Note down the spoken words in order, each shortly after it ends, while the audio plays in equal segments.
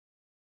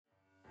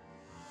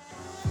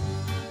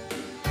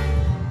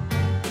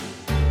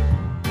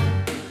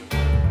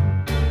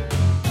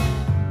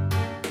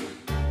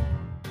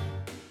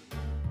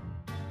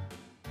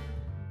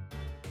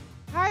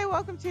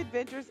Welcome to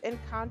Adventures in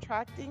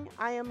Contracting.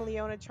 I am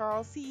Leona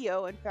Charles,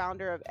 CEO and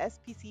founder of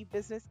SPC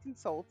Business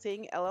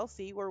Consulting,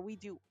 LLC, where we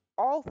do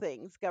all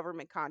things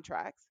government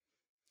contracts.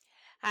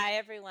 Hi,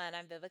 everyone.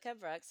 I'm Vivica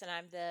Brooks, and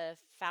I'm the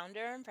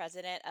founder and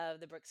president of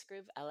the Brooks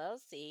Group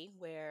LLC,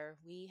 where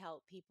we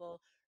help people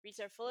reach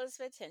their fullest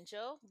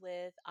potential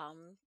with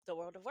the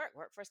world of work,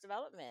 workforce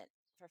development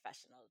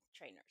professional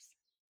trainers.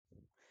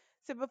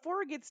 So, before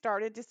we get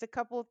started, just a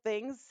couple of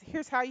things.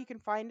 Here's how you can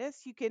find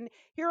us. You can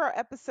hear our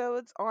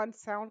episodes on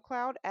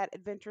SoundCloud at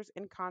Adventures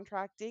in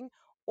Contracting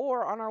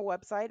or on our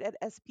website at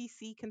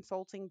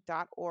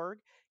spcconsulting.org.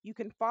 You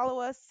can follow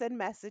us, send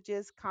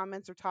messages,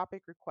 comments, or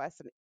topic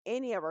requests on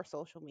any of our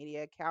social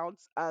media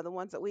accounts. The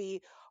ones that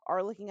we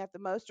are looking at the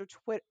most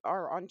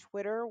are on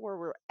Twitter, where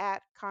we're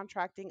at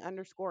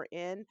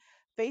contracting_in.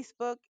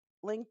 Facebook,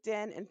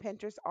 LinkedIn, and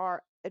Pinterest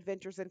are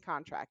Adventures in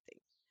Contracting.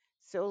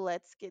 So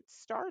let's get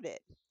started.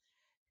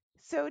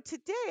 So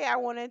today I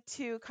wanted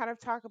to kind of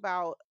talk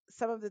about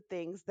some of the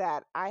things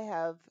that I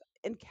have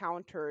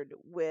encountered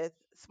with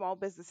small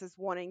businesses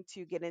wanting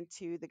to get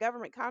into the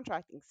government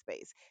contracting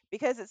space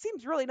because it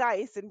seems really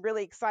nice and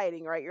really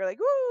exciting, right? You're like,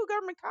 "Ooh,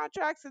 government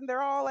contracts and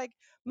they're all like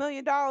 $1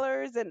 million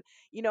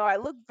and I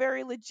look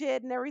very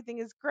legit and everything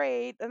is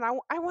great and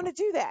I want to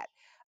do that."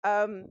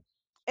 Um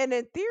and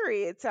in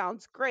theory it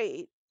sounds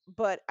great,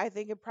 but I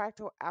think in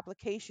practical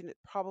application it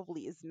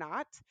probably is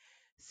not.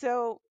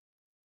 So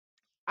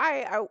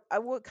I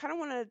would kind of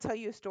want to tell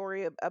you a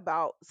story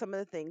about some of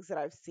the things that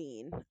I've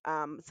seen.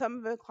 Some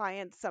of the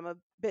clients, some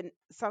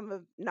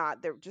have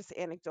not. They're just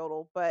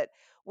anecdotal. But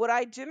what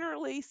I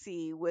generally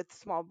see with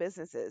small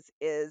businesses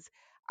is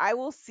I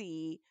will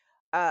see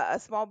a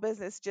small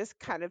business just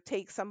kind of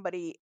take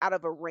somebody out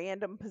of a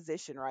random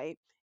position, right,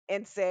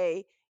 and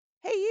say,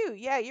 "Hey,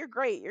 yeah, you're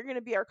great. You're going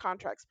to be our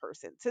contracts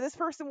person." So this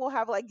person will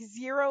have like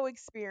zero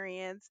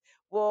experience,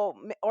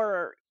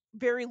 or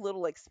very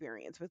little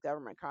experience with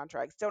government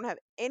contracts, don't have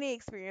any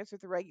experience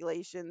with the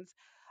regulations,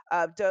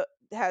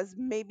 has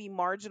maybe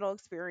marginal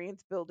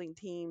experience building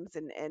teams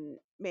and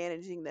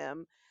managing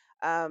them.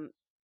 Um,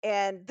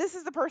 and this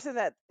is the person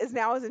that is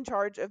in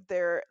charge of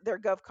their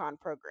GovCon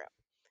program.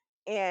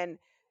 And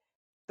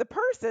the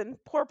person,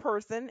 poor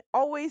person,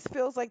 always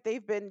feels like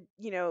they've been,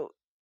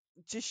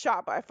 just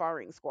shot by a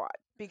firing squad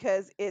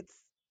because Hmm.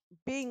 it's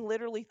being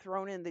literally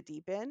thrown in the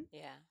deep end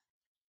Yeah.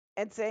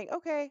 and saying,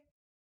 okay,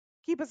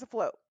 keep us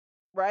afloat,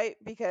 right?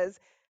 Because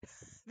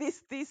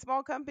these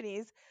small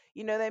companies,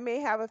 they may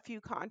have a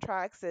few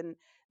contracts and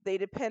they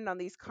depend on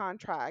these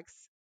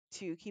contracts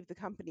to keep the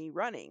company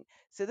running.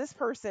 So this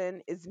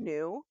person is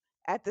new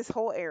at this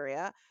whole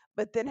area,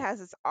 but then has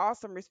this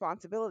awesome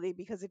responsibility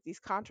because if these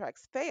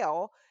contracts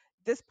fail,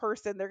 they're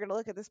going to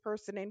look at this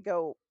person and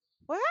go,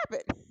 "What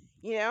happened?"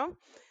 You know?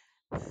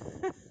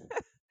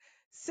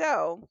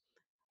 So,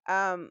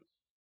 um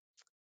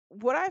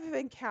what I've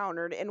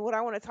encountered and what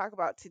I want to talk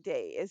about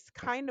today is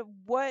kind of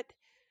what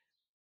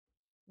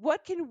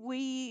can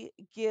we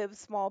give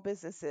small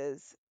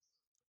businesses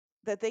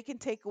that they can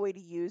take away to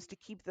use to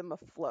keep them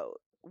afloat?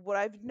 What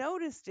I've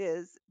noticed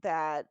is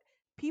that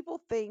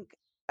people think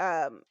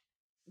um,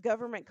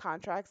 government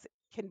contracts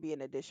can be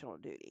an additional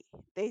duty.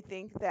 They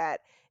think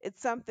that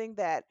it's something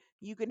that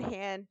you can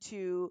hand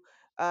to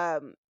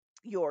um,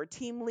 your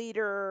team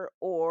leader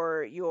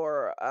or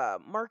your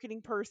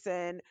marketing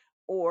person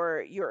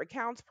or your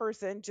accounts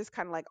person, just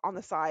kind of like on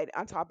the side,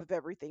 on top of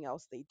everything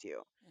else they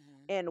do.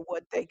 Hmm. And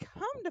what they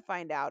come to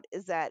find out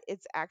is that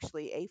it's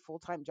actually a full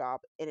time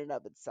job in and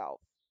of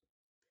itself.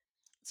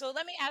 So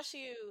let me ask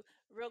you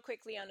real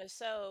quickly on this.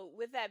 So,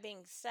 with that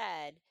being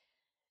said,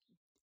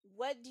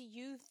 what do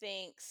you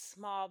think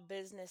small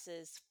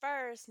businesses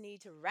first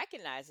need to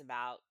recognize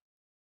about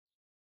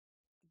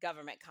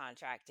government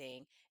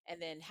contracting,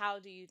 and then how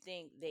do you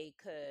think they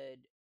could,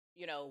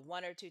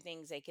 one or two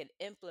things they could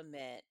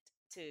implement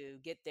to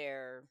get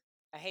their,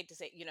 I hate to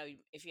say,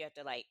 if you have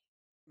to like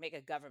make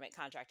a government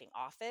contracting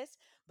office,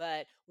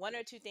 but one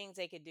or two things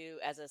they could do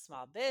as a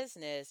small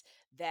business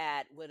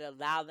that would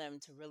allow them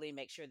to really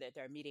make sure that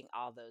they're meeting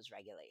all those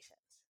regulations.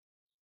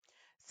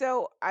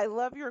 So I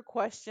love your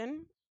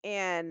question,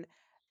 and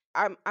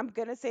I'm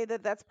gonna say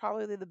that that's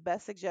probably the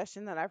best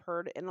suggestion that I've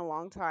heard in a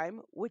long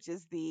time, which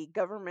is the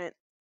government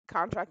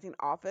contracting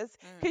office.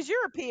 Because Mm.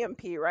 you're a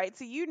PMP, right?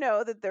 So you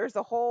know that there's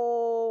a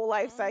whole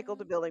life cycle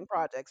to Hmm. building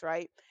projects,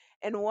 right?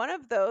 And one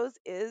of those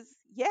is,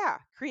 yeah,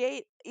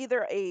 create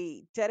either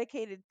a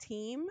dedicated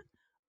team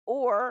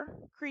or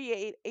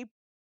create a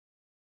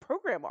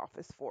program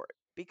office for it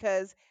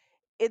because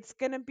it's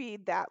gonna be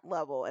that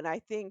level. And I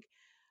think,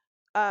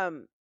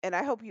 and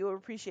I hope you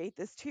appreciate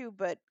this too,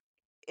 but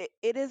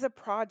it is a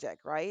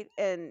project, right?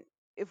 And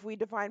if we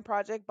define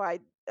project by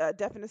a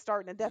definite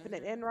start and a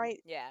definite end, Hmm.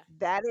 right? Yeah.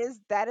 That is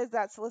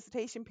that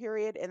solicitation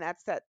period, and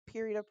that's that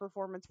period of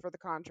performance for the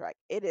contract.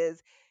 It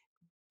is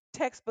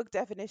textbook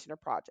definition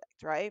of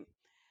project, right?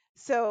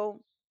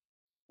 So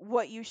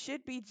what you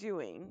should be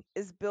doing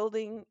is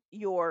building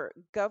your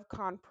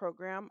GovCon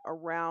program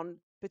around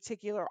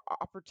particular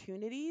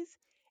opportunities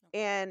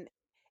Okay. and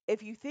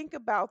if you think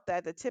about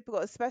that, the typical,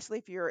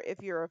 especially if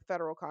you're a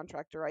federal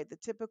contractor, right? The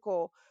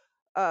typical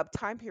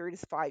time period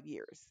is 5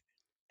 years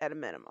at a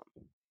minimum,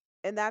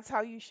 and that's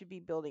how you should be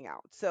building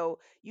out. So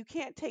you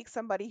can't take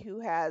somebody who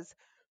has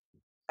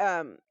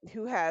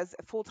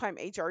full-time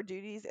HR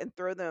duties and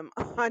throw them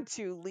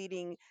onto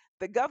leading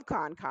the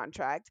GovCon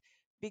contract,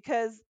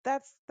 because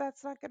that's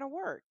not going to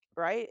work,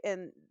 right?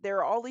 And there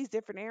are all these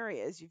different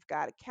areas. You've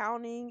got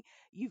accounting,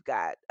 you've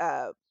got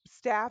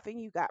staffing,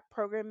 you've got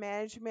program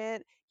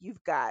management,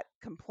 you've got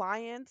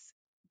compliance.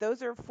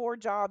 Those are four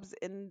jobs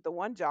in the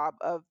one job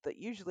of the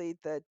usually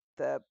the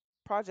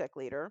project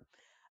leader,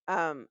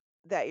 um,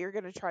 that you're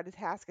going to try to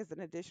task as an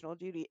additional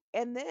duty.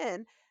 And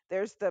then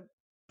there's the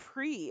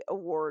pre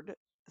award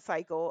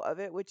cycle of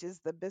it, which is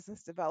the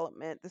business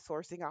development, the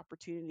sourcing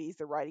opportunities,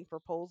 the writing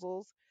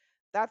proposals.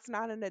 That's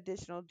not an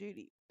additional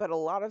duty. But a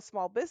lot of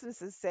small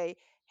businesses say,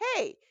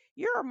 hey,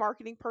 you're a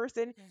marketing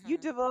person. You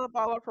Hmm. develop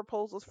all our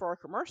proposals for our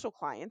commercial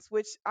clients,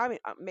 which I mean,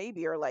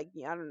 maybe are like,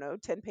 yeah, I don't know,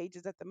 10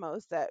 pages at the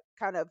most, that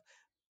kind of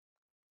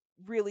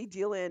really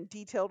deal in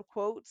detailed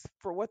quotes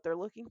for what they're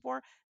looking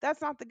for.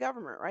 That's not the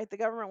government, right? The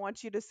government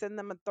wants you to send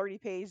them a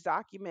 30-page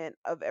document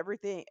of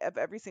everything, of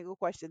every single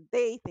question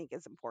they think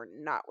is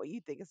important, not what you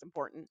think is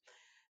important.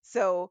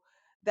 So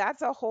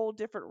that's a whole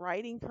different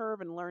writing curve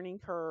and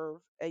learning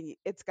curve. And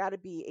it's got to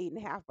be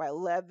 8.5 by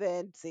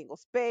 11, single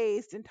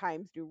spaced, and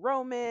Times New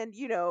Roman,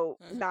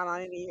 not on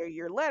Hmm. any of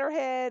your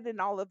letterhead and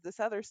all of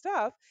this other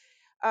stuff.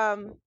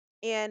 Um,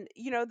 and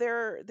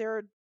there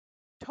are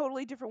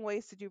totally different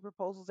ways to do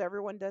proposals.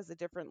 Everyone does it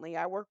differently.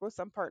 I work with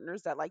some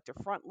partners that like to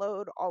front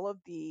load all of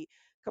the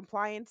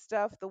compliance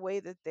stuff, the way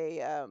that they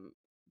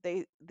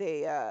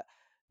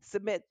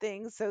submit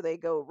things. So they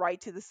go right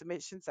to the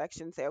submission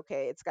section, say,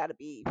 okay, it's got to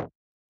be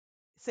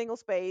single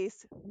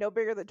space, no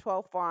bigger than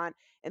 12 font,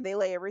 and they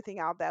lay everything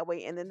out that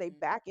way, and then they Hmm.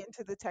 back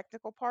into the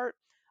technical part.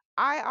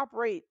 I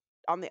operate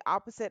on the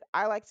opposite.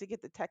 I like to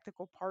get the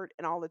technical part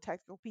and all the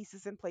technical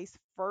pieces in place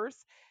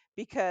first,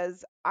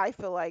 because I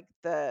feel like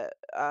the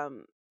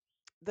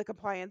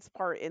compliance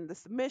part in the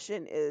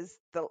submission is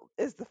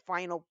the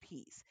final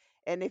piece.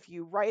 And if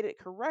you write it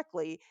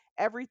correctly,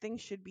 everything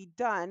should be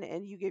done,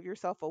 and you give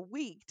yourself a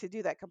week to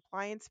do that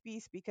compliance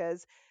piece,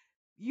 because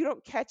you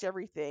don't catch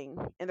everything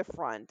in the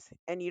front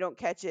and you don't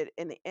catch it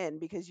in the end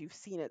because you've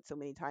seen it so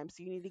many times.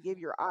 So you need to give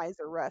your eyes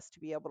a rest to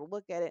be able to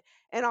look at it,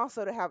 and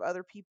also to have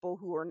other people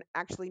who are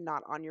actually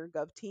not on your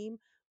gov team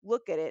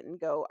look at it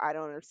and go, I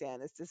don't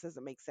understand this. This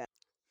doesn't make sense.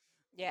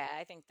 Yeah,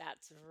 I think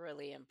that's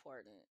really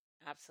important.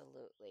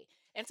 Absolutely.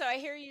 And so I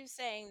hear you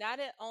saying not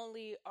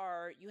only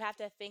are you have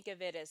to think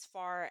of it as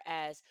far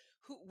as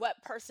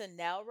what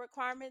personnel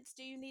requirements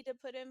do you need to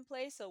put in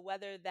place. So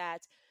whether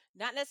that's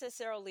not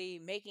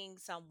necessarily making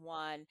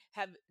someone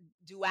have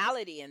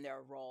duality in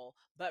their role,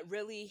 but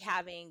really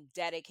having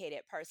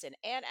dedicated person.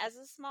 And as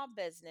a small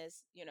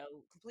business,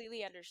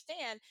 completely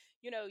understand,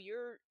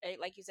 you're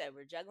like you said,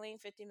 we're juggling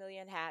 50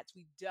 million hats.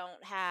 We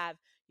don't have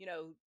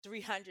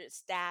 300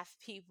 staff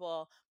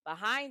people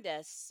behind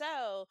us.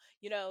 So,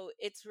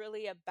 it's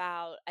really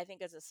about, I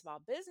think, as a small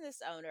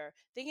business owner,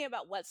 thinking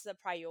about what's the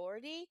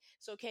priority.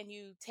 So, can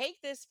you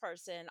take this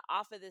person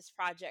off of this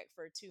project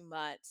for 2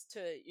 months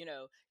to,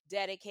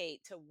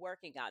 dedicate to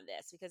working on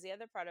this? Because the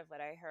other part of what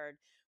I heard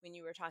when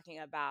you were talking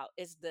about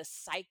is the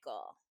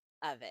cycle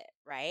of it,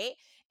 right?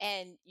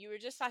 And you were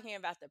just talking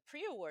about the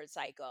pre award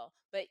cycle,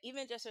 but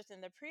even just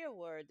within the pre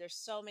award, there's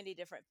so many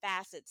different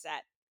facets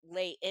that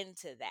lay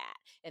into that,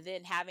 and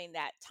then having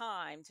that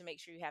time to make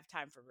sure you have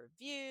time for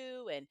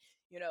review and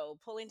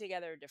pulling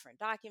together different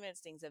documents,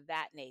 things of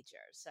that nature.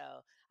 So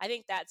I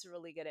think that's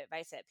really good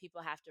advice that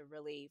people have to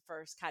really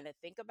first kind of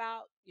think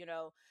about,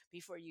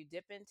 before you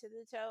dip into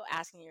the toe,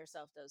 asking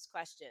yourself those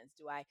questions.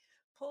 Do I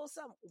pull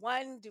some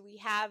one, do we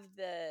have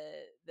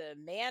the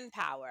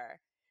manpower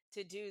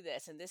to do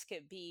this? And this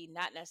could be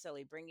not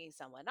necessarily bringing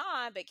someone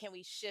on, but can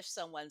we shift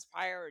someone's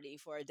priority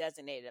for a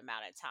designated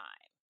amount of time?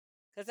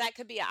 Because that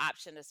could be an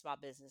option a small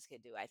business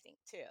could do, I think,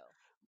 too.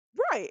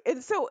 Right.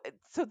 And so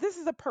this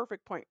is a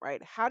perfect point,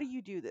 right? How do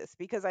you do this?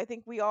 Because I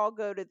think we all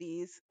go to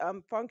these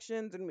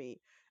functions, and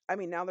I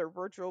mean, now they're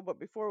virtual, but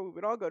before we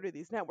would all go to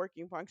these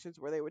networking functions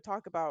where they would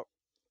talk about,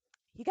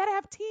 you got to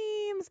have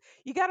teams,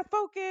 you got to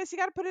focus, you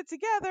got to put it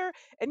together.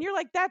 And you're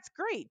like, that's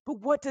great,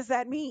 but what does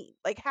that mean?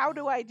 Like, how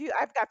do I Mhm. do?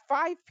 I've got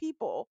 5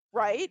 people,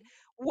 right? Mhm.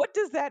 What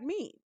does that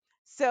mean?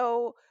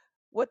 So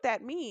what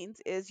that means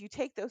is you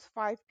take those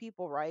 5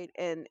 people, right?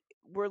 And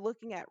we're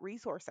looking at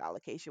resource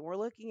allocation. We're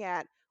looking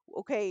at,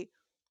 okay,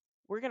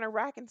 we're going to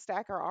rack and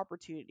stack our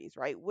opportunities,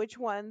 right? Which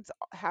ones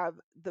have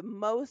the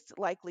most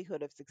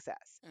likelihood of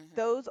success? Mhm.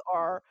 Those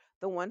are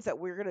the ones that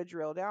we're going to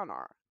drill down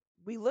on.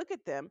 We look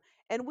at them,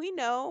 and we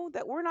know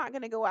that we're not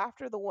going to go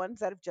after the ones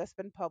that have just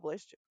been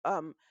published,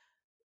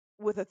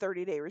 with a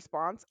 30-day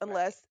response, Right.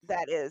 unless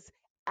that is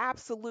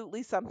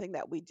absolutely something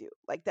that we do.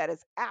 Like, that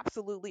is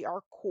absolutely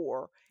our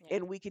core, Yeah.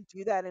 and we could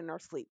do that in our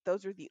sleep.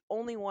 Those are the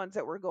only ones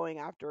that we're going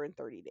after in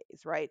 30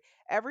 days, right?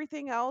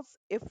 Everything else,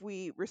 if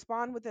we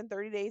respond within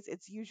 30 days,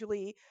 it's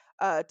usually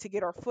to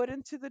get our foot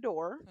into the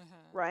door,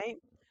 Mhm. right?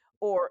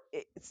 or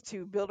it's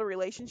to build a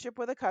relationship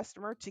with a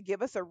customer to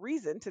give us a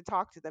reason to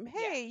talk to them.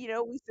 Yeah. Hey,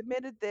 we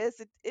submitted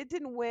this, it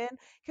didn't win.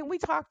 Can we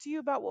talk to you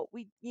about what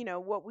we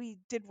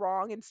did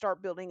wrong, and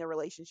start building a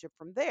relationship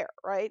from there,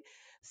 right?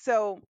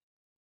 So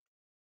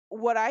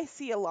what I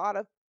see a lot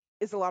of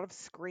is a lot of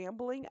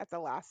scrambling at the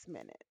last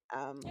minute.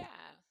 Yeah.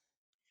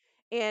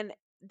 And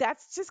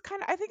that's just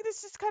kind of, I think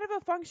that's just kind of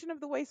a function of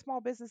the way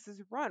small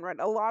businesses run, right?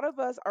 A lot of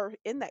us are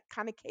in that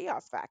kind of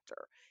chaos factor.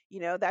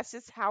 That's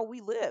just how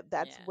we live.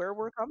 That's Yeah. where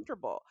we're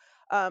comfortable.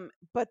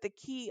 But the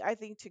key, I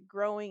think, to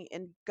growing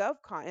in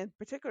GovCon, and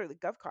particularly the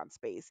GovCon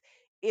space,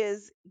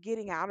 is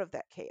getting out of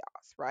that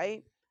chaos,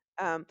 right?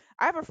 I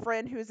have a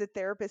friend who is a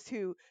therapist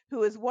who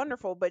is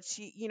wonderful, but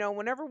she,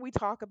 whenever we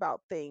talk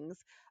about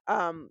things,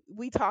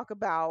 we talk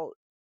about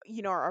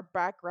our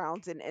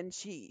backgrounds, and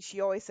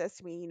she always says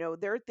to me,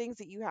 there are things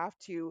that you have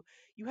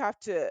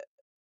to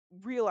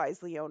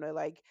realize, Leona,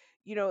 like,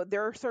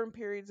 there are certain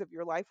periods of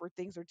your life where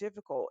things are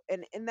difficult,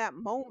 and in that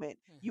moment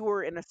you Hmm.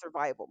 were in a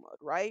survival mode,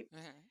 right?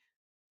 Hmm.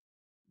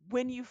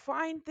 When you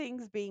find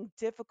things being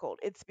difficult,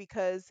 it's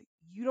because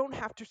you don't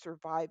have to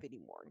survive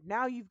anymore.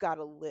 Now you've got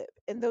to live.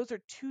 And those are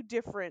two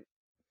different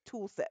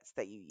tool sets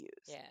that you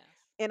use. Yeah.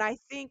 And I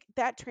think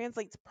that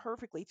translates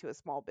perfectly to a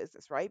small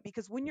business, right?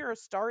 Because when you're a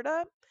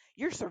startup,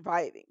 you're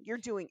surviving. You're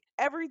doing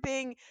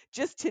everything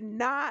just to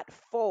not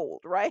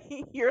fold,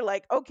 right? You're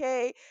like,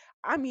 okay,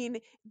 I mean,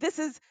 this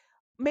is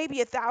maybe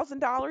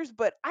 $1,000,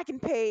 but I can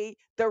pay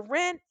the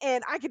rent,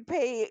 and I can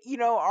pay,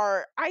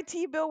 our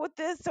IT bill with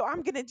this. So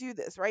I'm going to do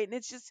this, right? And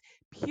it's just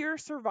pure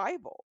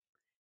survival.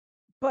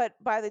 But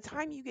by the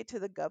time you get to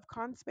the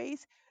GovCon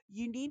space,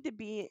 you need to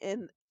be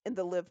in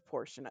the live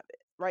portion of it,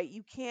 right?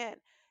 You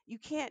can't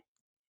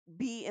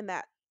be in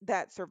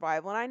that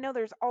survival. And I know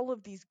there's all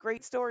of these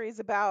great stories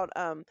about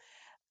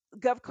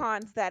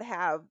GovCons that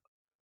have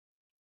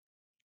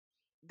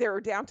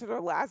they're down to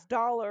their last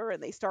dollar,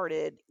 and they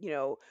started,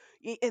 and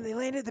they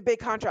landed the big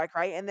contract,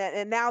 right?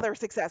 And now they're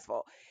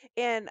successful.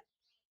 And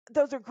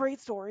those are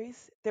great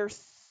stories. They're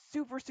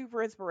super,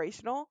 super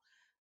inspirational,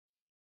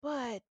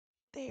 but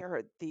they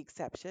are the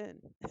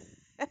exception.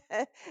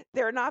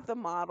 They're not the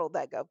model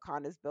that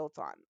GovCon is built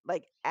on,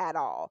 like, at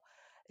all.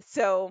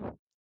 So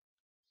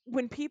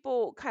when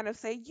people kind of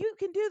say, you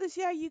can do this,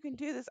 yeah, you can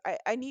do this,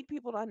 I need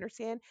people to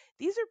understand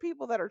these are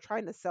people that are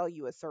trying to sell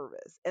you a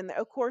service. And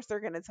of course, they're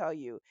going to tell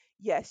you,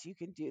 yes, you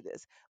can do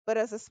this. But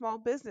as a small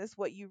business,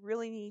 what you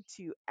really need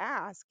to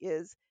ask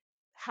is,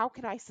 how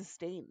can I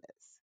sustain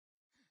this?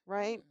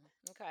 Right?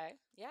 Mm. Okay.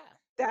 Yeah.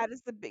 That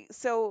is the big.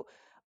 So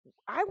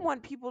I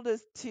want people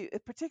to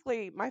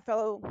particularly my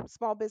fellow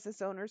small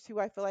business owners, who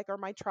I feel like are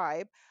my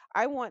tribe.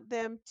 I want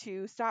them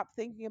to stop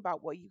thinking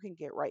about what you can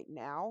get right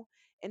now,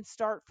 and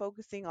start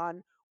focusing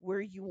on where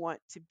you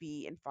want to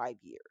be in 5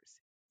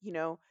 years. You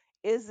know,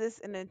 is this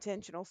an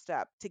intentional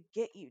step to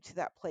get you to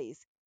that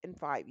place in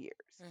 5 years?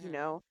 Hmm.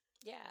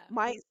 Yeah.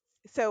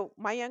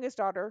 My youngest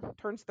daughter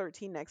turns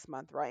 13 next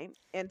month, right?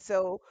 And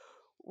so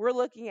we're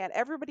looking at,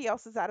 everybody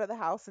else is out of the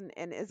house,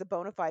 and is a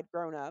bona fide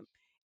grown up.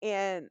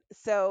 And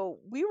so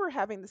we were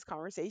having this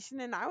conversation,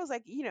 and I was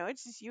like,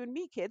 it's just you and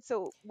me, kid.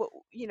 So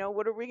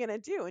what are we gonna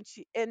do?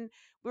 And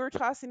we were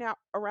tossing out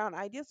around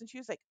ideas, and she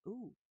was like,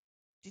 ooh,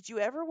 did you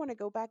ever want to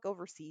go back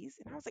overseas?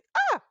 And I was like,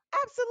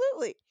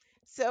 absolutely.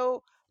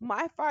 So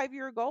my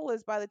 5-year goal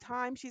is, by the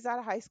time she's out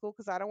of high school,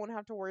 because I don't want to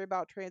have to worry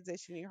about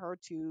transitioning her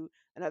to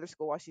another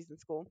school while she's in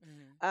school,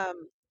 Hmm.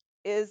 um,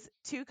 is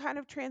to kind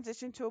of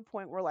transition to a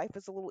point where life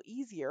is a little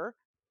easier,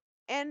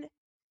 and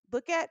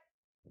look at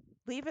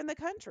leaving the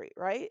country,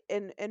 right?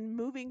 And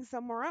moving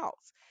somewhere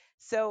else.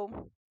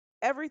 So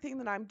everything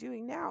that I'm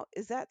doing now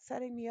is that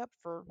setting me up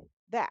for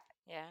that.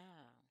 Yeah.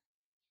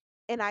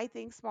 And I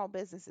think small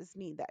businesses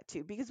need that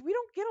too, because we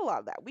don't get a lot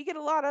of that. We get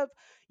a lot of,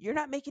 you're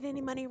not making any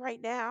money right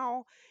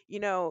now. You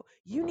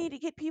need to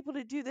get people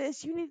to do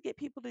this, you need to get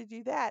people to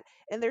do that.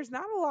 And there's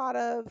not a lot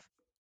of,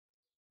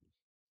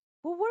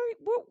 well,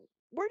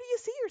 where do you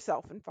see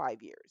yourself in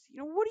 5 years?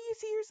 What do you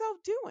see yourself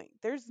doing?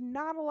 There's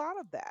not a lot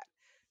of that.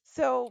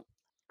 So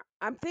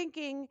I'm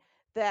thinking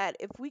that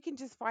if we can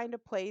just find a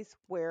place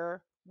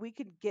where we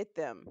could get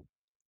them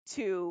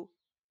to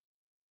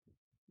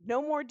no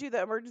more do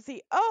the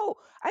emergency. Oh,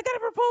 I got a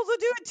proposal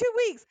due in 2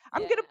 weeks.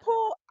 I'm Yeah. going to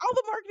pull all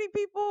the marketing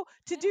people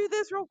to Yeah. do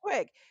this real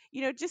quick.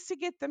 Just to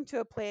get them to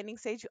a planning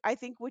stage, I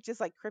think, which is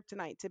like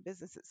kryptonite to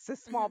businesses, to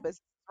small Hmm.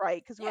 business, right?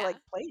 Because we're Yeah.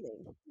 like,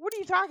 planning. What are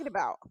you talking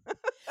about?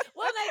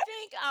 Well, and I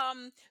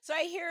think so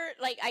I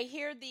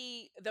hear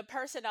the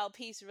personnel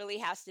piece really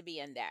has to be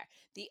in there.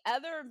 The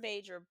other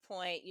major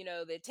point,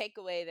 the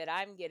takeaway that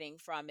I'm getting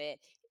from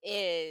it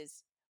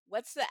is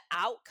what's the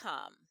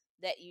outcome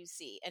that you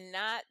see, and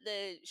not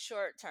the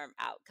short-term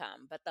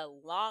outcome, but the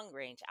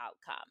long-range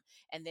outcome.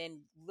 And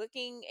then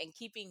looking and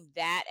keeping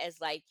that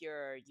as like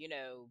your,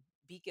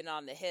 beacon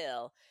on the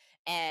hill,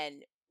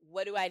 and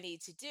what do I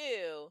need to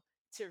do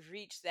to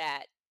reach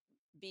that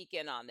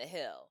beacon on the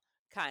hill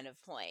kind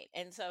of point.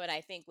 And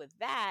I think with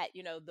that,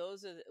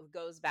 those are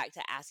goes back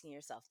to asking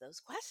yourself those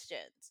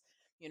questions.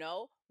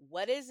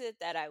 What is it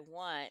that I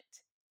want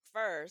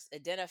first,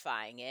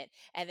 identifying it.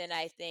 And then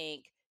I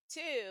think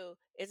two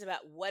is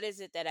about what is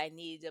it that I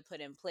need to put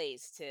in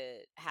place to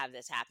have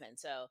this happen.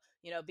 So,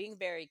 being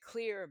very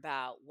clear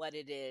about what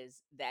it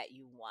is that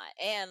you want.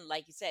 And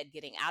like you said,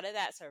 getting out of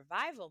that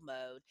survival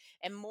mode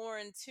and more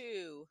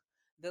into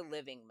the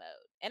living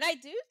mode. And I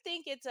do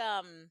think it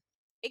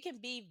can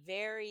be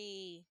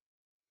very,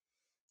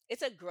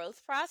 it's a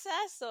growth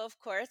process. So of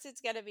course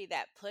it's going to be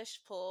that push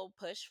pull,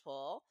 push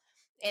pull.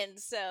 And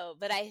so,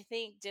 but I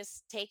think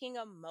just taking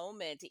a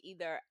moment to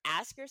either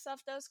ask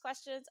yourself those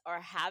questions or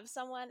have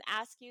someone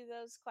ask you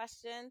those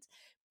questions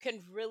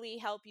can really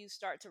help you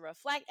start to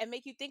reflect and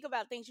make you think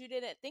about things you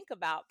didn't think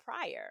about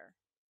prior.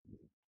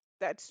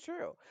 That's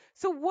true.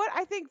 So, what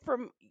I think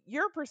from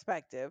your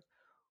perspective,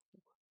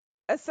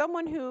 as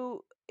someone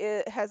who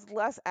has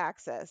less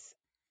access,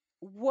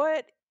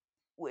 what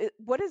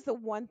what is the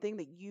one thing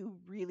that you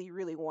really,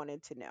 really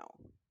wanted to know?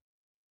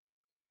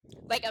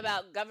 Like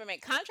about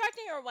government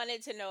contracting, or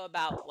wanted to know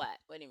about what?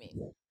 What do you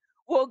mean?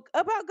 Well,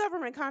 about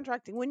government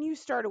contracting, when you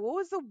started, what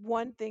was the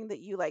one thing that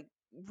you like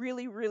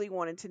really, really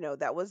wanted to know?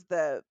 That was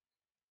the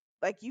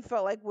like you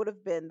felt like would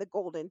have been the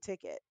golden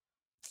ticket.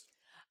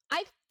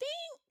 I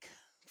think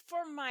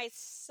for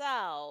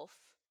myself,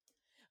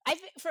 I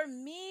think for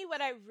me,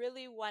 what I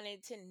really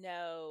wanted to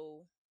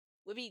know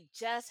would be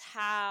just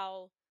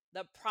how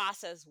the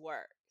process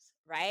works,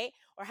 right?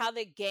 Or how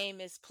the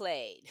game is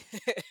played.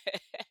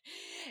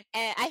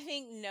 And I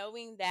think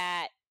knowing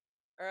that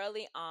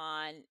early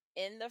on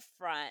in the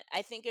front,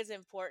 I think is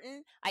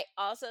important. I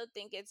also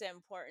think it's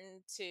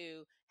important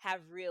to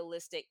have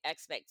realistic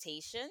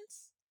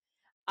expectations.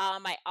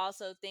 I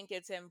also think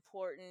it's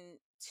important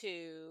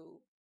to,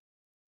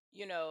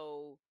 you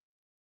know,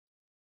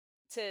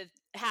 to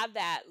have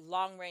that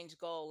long range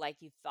goal like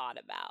you thought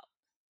about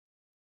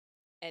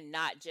and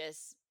not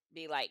just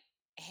be like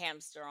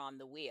hamster on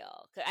the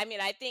wheel. 'Cause, I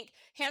mean, I think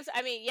hamster.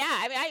 I mean,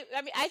 yeah.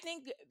 I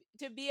think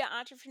to be an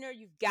entrepreneur,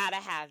 you've got to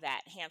have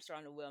that hamster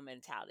on the wheel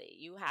mentality.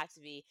 You have to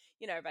be.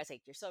 Everybody's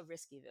like, "You're so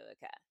risky,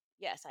 Vivica."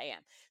 Yes, I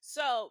am.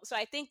 So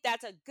I think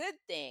that's a good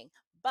thing.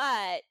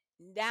 But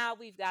now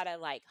we've got to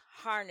like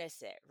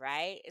harness it,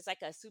 right? It's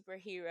like a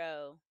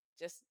superhero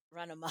just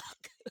run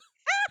amok.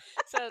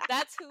 So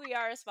that's who we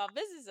are as small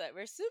business owners.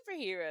 We're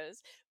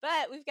superheroes,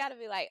 but we've got to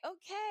be like,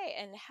 okay,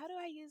 and how do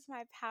I use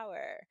my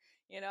power?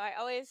 I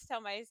always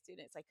tell my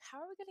students, like, how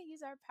are we going to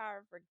use our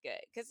power for good?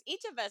 Because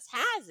each of us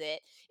has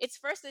it. It's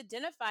first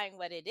identifying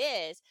what it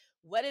is,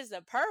 what is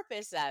the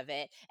purpose of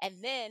it, and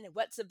then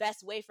what's the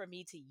best way for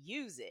me to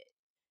use it.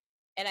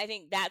 And I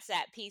think that's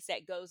that piece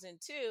that goes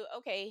into,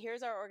 okay,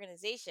 here's our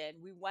organization.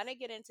 We want to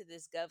get into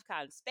this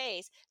GovCon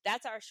space.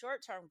 That's our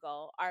short term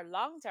goal. Our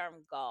long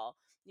term goal,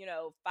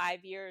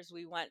 5 years,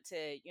 we want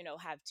to,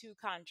 have two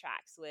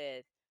contracts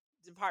with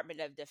Department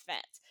of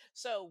Defense.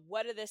 So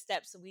what are the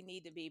steps we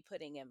need to be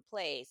putting in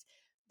place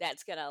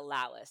that's going to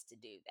allow us to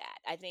do that?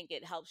 I think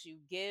it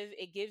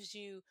gives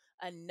you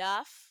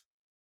enough,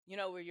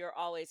 where you're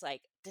always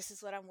like, this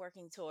is what I'm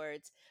working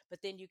towards,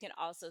 but then you can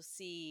also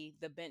see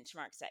the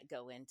benchmarks that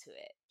go into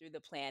it through the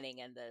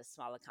planning and the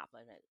small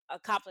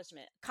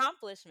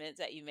accomplishments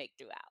that you make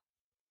throughout.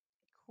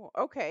 Cool.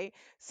 Okay.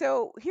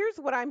 So here's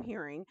what I'm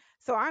hearing.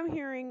 So I'm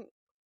hearing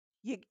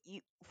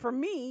for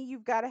me,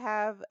 you've got to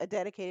have a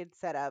dedicated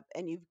setup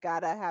and you've got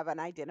to have an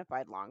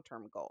identified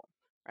long-term goal,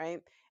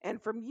 right? And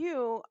from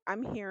you,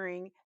 I'm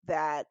hearing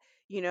that,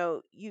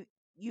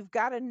 you've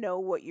got to know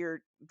what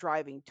you're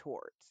driving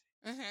towards.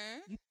 Mm-hmm.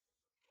 You-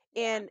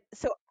 Yeah. And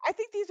so I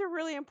think these are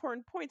really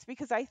important points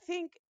because I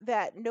think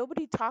that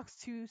nobody talks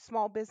to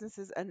small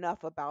businesses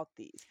enough about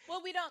these.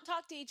 Well, we don't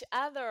talk to each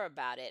other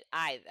about it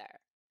either.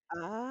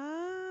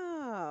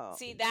 Oh.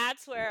 See,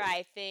 that's where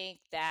I think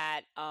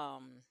that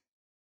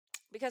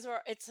because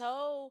it's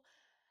so,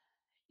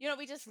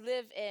 we just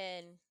live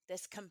in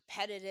this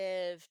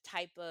competitive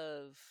type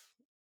of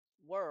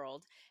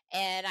world,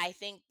 and I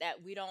think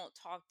that we don't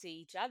talk to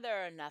each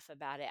other enough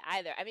about it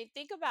either. I mean,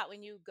 think about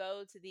when you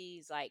go to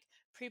these like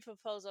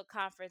pre-proposal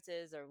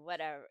conferences or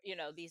whatever,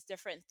 these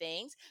different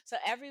things. So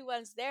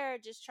everyone's there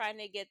just trying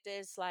to get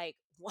this like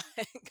one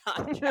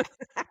contract,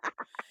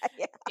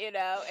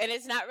 Yeah. and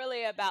it's not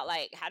really about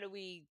like how do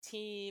we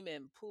team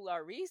and pool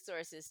our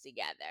resources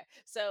together.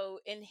 So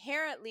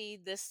inherently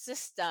the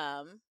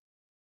system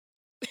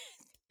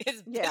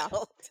is Yeah.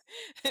 built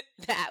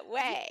that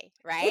way,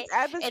 right? It's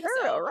And adversarial,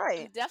 so right?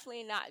 you're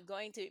definitely not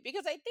going to,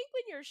 because I think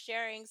when you're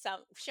sharing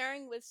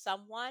with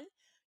someone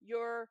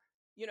your,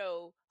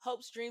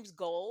 hopes, dreams,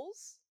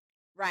 goals,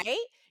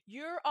 right?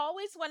 You're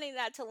always wanting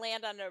that to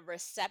land on a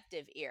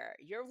receptive ear.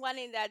 You're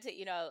wanting that to,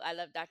 I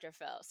love Dr.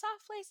 Phil,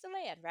 soft place to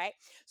land, right?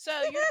 So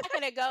you're not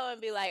going to go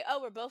and be like, oh,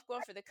 we're both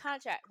going for the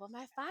contract. Well,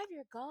 my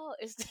 5-year goal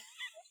is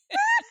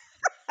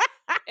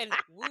and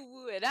woo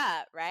woo it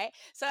up, right?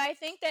 So I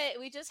think that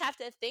we just have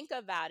to think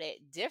about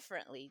it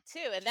differently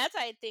too. And that's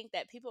why I think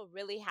that people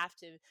really have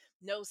to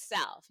know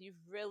self. You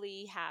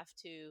really have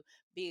to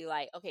be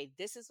like, okay,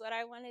 this is what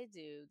I want to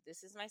do.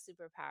 This is my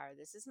superpower.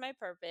 This is my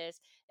purpose.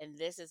 And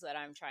this is what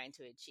I'm trying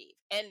to achieve.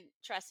 And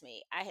trust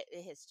me,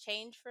 it has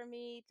changed for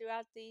me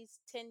throughout these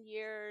 10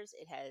 years.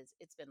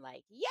 It's been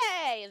like,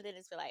 yay. And then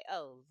it's been like,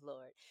 oh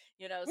Lord,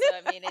 so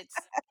I mean,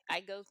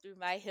 I go through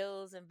my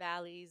hills and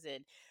valleys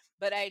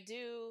but I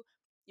do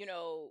you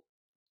know,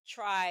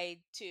 try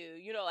to,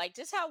 like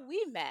just how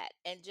we met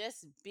and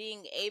just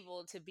being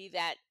able to be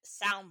that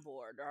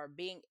soundboard or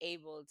being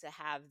able to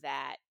have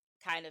that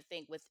kind of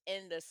thing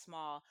within the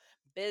small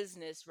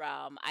business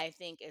realm, I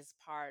think is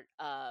part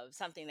of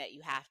something that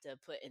you have to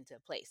put into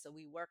place. So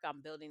we work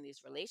on building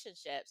these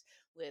relationships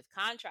with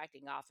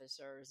contracting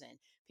officers and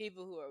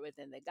people who are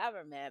within the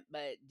government,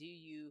 but do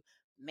you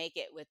make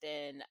it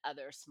within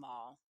other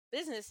small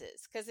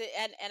businesses? Because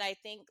and I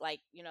think, like,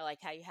 like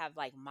how you have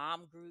like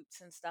mom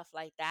groups and stuff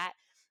like that.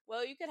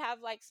 Well, you could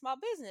have like small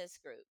business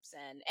groups,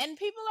 and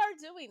people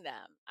are doing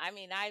them. I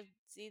mean, I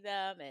see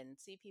them and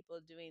see people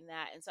doing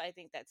that, and so I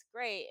think that's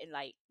great, and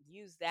like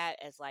use that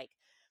as like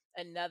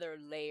another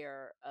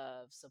layer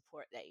of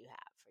support that you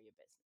have for your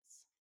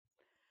business.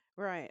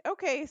 Right.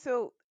 Okay.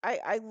 So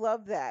I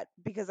love that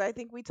because I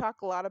think we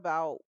talk a lot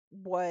about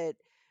what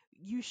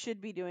you should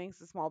be doing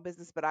as a small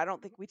business, but I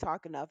don't think we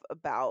talk enough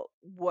about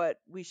what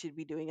we should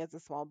be doing as a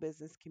small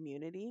business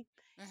community.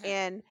 Hmm.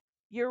 And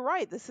you're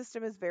right. The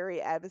system is very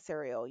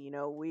adversarial.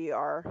 We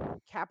are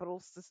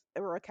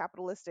we're a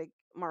capitalistic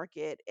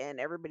market, and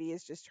everybody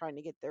is just trying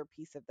to get their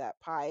piece of that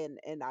pie.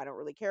 And I don't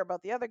really care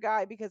about the other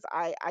guy because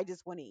I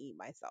just want to eat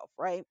myself.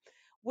 Right.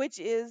 Which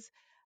is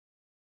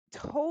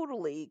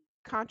totally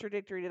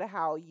contradictory to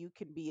how you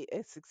can be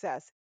a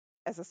success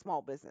as a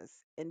small business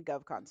in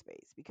GovCon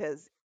space,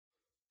 because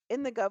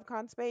in the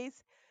GovCon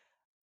space,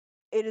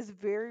 it is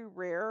very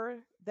rare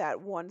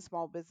that one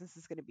small business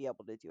is going to be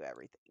able to do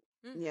everything.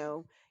 You Hmm.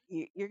 know,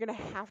 you're going to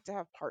have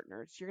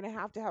partners. You're going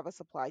to have a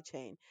supply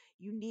chain.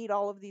 You need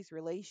all of these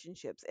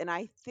relationships. And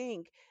I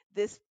think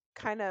this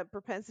kind of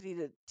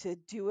propensity to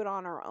do it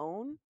on our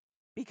own,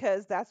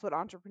 because that's what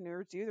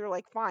entrepreneurs do. They're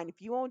like, fine,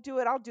 if you won't do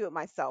it, I'll do it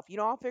myself.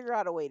 I'll figure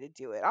out a way to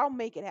do it. I'll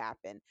make it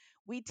happen.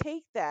 We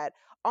take that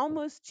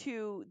almost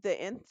to the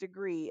nth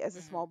degree as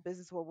a small Hmm.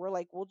 business where we're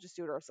like, we'll just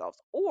do it ourselves.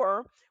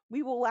 Or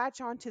we will latch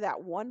on to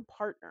that one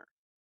partner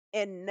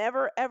and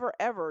never ever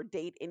ever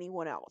date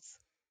anyone else.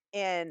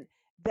 And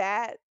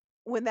that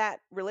when that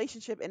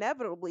relationship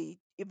inevitably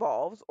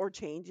evolves or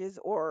changes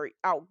or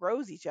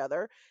outgrows each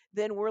other,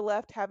 then we're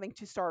left having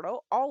to start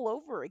all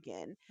over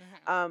again,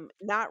 Hmm.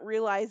 not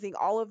realizing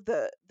all of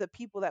the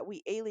people that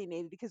we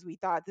alienated because we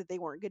thought that they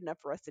weren't good enough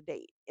for us to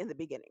date in the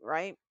beginning,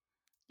 right?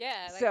 Yeah,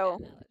 I like that So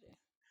analogy.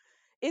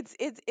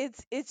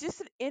 it's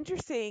just an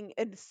interesting,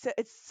 and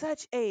it's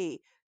such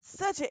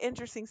an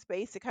interesting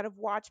space to kind of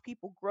watch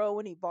people grow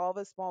and evolve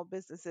as small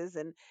businesses,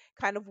 and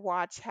kind of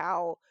watch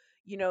how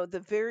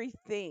the very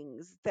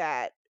things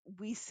that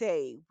we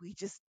say we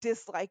just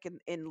dislike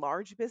in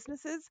large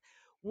businesses,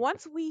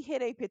 once we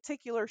hit a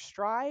particular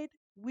stride,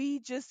 we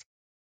just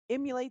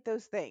emulate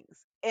those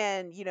things.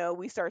 And,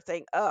 we start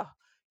saying, oh,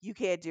 you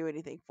can't do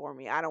anything for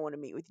me. I don't want to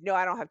meet with you. No,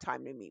 I don't have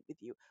time to meet with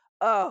you.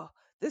 Oh,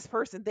 this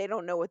person, they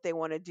don't know what they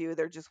want to do.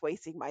 They're just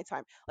wasting my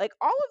time. Like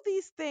all of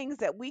these things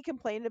that we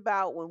complained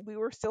about when we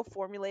were still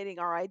formulating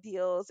our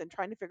ideals and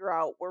trying to figure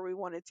out where we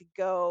wanted to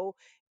go.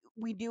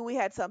 We knew we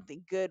had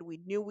something good. We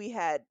knew we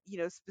had,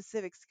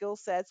 specific skill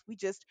sets. We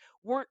just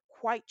weren't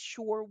quite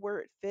sure where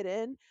it fit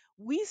in.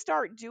 We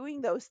start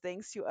doing those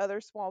things to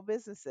other small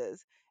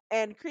businesses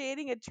and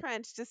creating a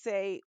trench to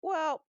say,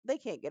 well, they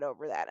can't get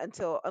over that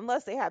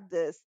unless they have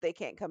this, they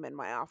can't come in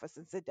my office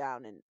and sit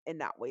down and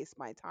not waste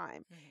my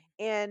time.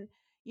 Hmm. And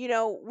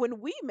when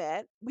we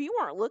met, we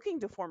weren't looking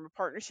to form a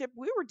partnership.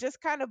 We were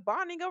just kind of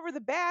bonding over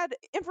the bad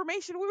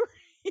information we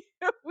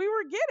were we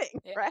were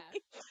getting, right?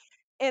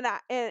 Yeah.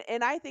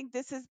 And I think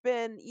this has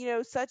been,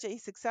 such a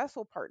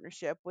successful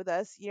partnership with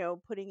us,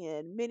 putting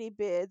in many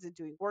bids and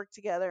doing work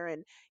together.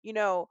 And you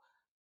know,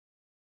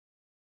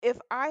 if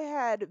I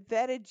had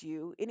vetted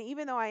you, and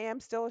even though I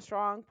am still a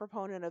strong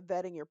proponent of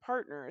vetting your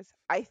partners,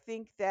 I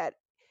think that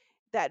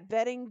that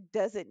vetting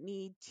doesn't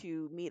need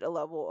to meet a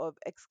level of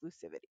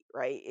exclusivity,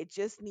 right? It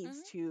just needs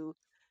Hmm. to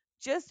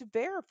just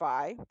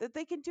verify that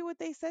they can do what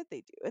they said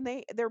they do,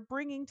 and they're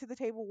bringing to the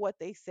table what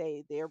they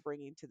say they are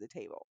bringing to the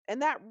table.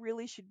 And that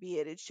really should be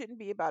it. It shouldn't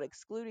be about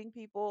excluding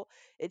people.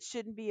 It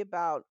shouldn't be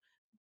about,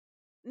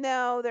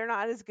 no, they're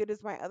not as good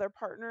as my other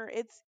partner.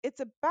 It's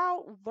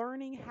about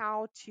learning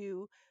how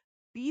to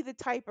be the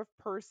type of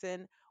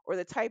person or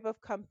the type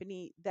of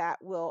company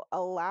that will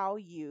allow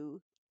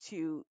you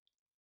to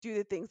do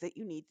the things that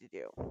you need to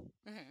do.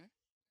 Hmm.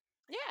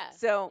 Yeah.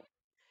 So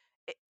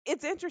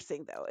it's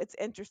interesting though. It's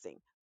interesting.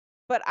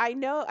 But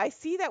I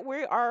see that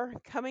we are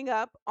coming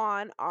up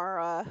on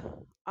our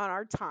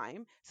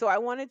time. So I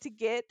wanted to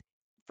get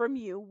from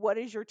you, what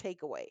is your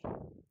takeaway?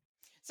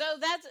 So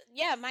that's,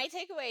 yeah, my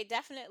takeaway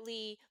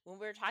definitely when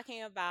we're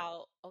talking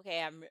about,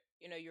 okay,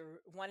 you're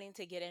wanting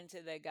to get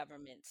into the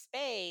government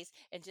space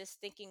and just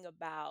thinking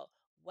about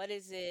what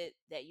is it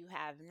that you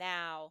have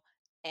now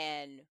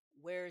and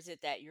where is it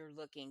that you're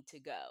looking to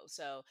go.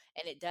 So,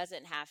 and it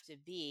doesn't have to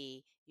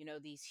be,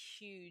 these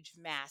huge,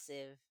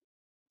 massive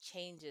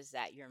changes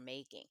that you're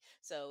making.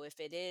 So if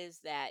it is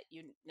that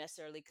you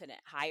necessarily couldn't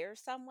hire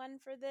someone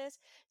for this,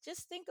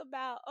 just think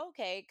about,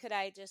 okay, could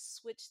I just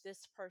switch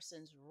this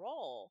person's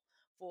role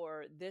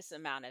for this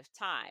amount of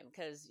time?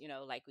 Because,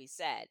 like we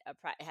said,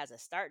 it has a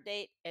start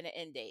date and an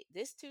end date.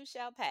 This too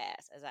shall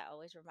pass, as I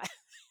always remind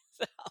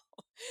myself.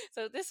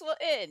 So this will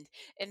end.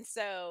 And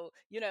so,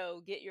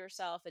 get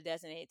yourself a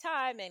designated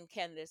time, and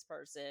can this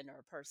person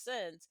or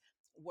persons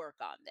work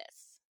on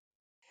this?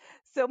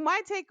 So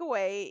my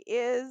takeaway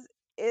is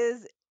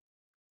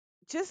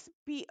just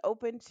be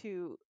open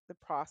to the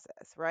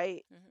process,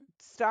 right? Hmm.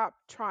 Stop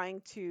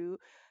trying to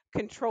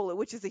control it,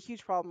 which is a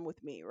huge problem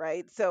with me,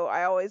 right? So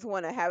I always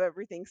want to have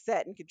everything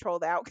set and control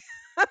the outcome.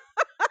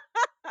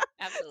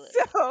 Absolutely.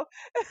 So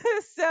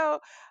so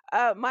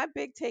my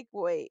big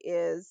takeaway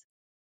is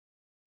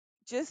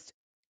just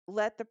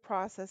let the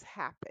process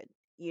happen,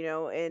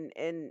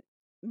 and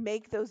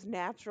make those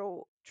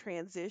natural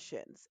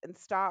transitions and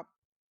stop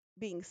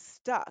being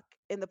stuck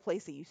in the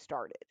place that you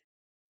started.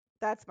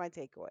 That's my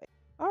takeaway.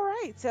 All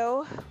right.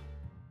 So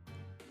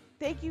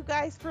thank you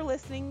guys for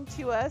listening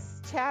to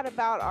us chat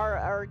about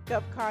our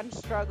GovCon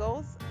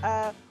struggles.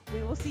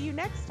 We will see you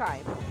next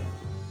time.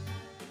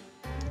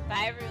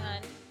 Bye,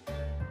 everyone.